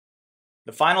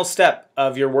The final step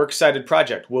of your Works Cited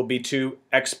project will be to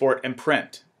export and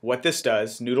print. What this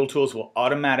does, NoodleTools will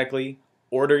automatically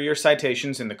order your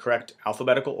citations in the correct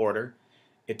alphabetical order.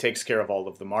 It takes care of all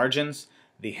of the margins,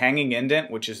 the hanging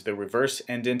indent, which is the reverse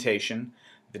indentation,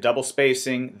 the double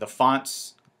spacing, the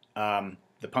fonts,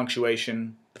 the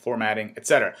punctuation, the formatting,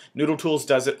 etc. NoodleTools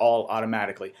does it all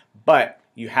automatically, but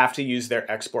you have to use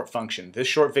their export function. This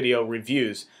short video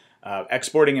reviews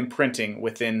exporting and printing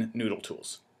within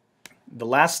NoodleTools. The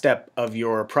last step of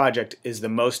your project is the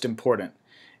most important.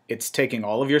 It's taking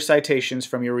all of your citations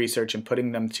from your research and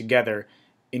putting them together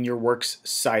in your Works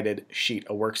Cited sheet.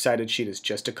 A Works Cited sheet is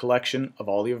just a collection of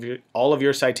all of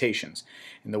your citations.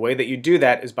 And the way that you do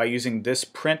that is by using this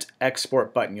Print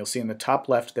Export button. You'll see in the top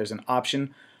left there's an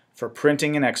option for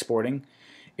printing and exporting.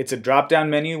 It's a drop-down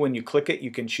menu. When you click it,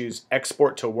 you can choose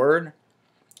Export to Word.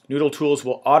 NoodleTools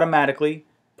will automatically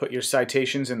put your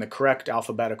citations in the correct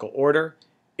alphabetical order.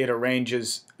 It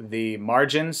arranges the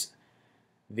margins,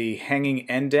 the hanging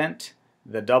indent,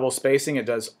 the double spacing. It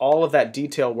does all of that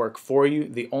detail work for you.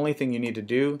 The only thing you need to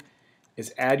do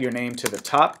is add your name to the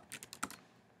top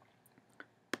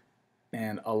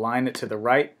and align it to the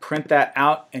right. Print that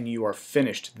out and you are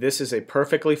finished. This is a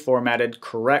perfectly formatted,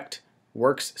 correct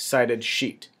Works Cited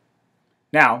sheet.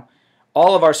 Now,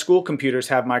 all of our school computers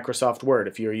have Microsoft Word.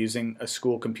 If you're using a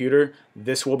school computer,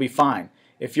 this will be fine.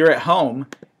 If you're at home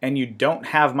and you don't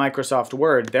have Microsoft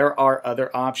Word, there are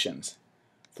other options.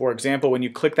 For example, when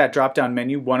you click that drop-down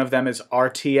menu, one of them is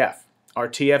RTF.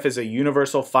 RTF is a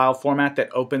universal file format that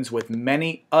opens with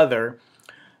many other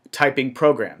typing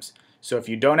programs. So if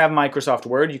you don't have Microsoft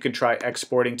Word, you can try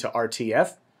exporting to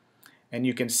RTF, and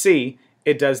you can see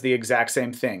it does the exact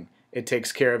same thing. It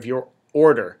takes care of your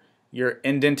order, your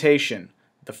indentation,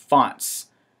 the fonts,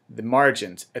 the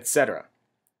margins, etc.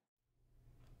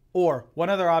 Or one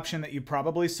other option that you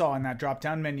probably saw in that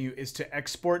drop-down menu is to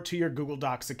export to your Google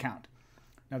Docs account.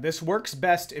 Now this works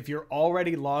best if you're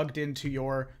already logged into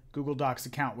your Google Docs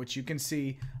account, which you can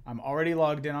see I'm already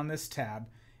logged in on this tab.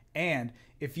 And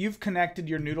if you've connected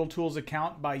your NoodleTools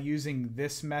account by using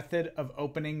this method of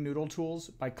opening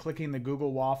NoodleTools, by clicking the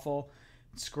Google waffle,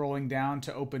 scrolling down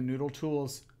to open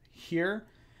NoodleTools here,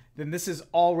 then this is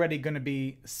already going to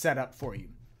be set up for you.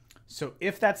 So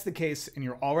if that's the case and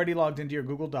you're already logged into your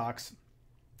Google Docs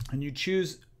and you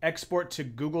choose Export to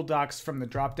Google Docs from the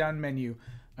drop-down menu,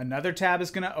 another tab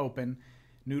is going to open.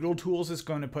 NoodleTools is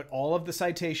going to put all of the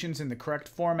citations in the correct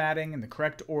formatting and the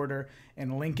correct order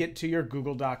and link it to your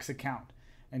Google Docs account.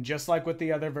 And just like with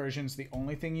the other versions, the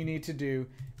only thing you need to do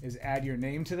is add your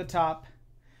name to the top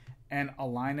and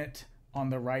align it on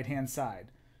the right-hand side.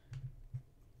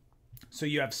 So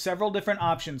you have several different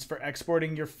options for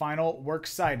exporting your final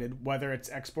Works Cited, whether it's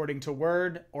exporting to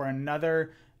Word or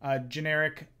another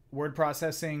generic word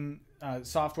processing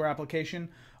software application,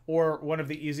 or one of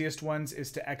the easiest ones is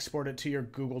to export it to your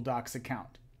Google Docs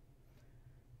account.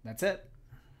 That's it.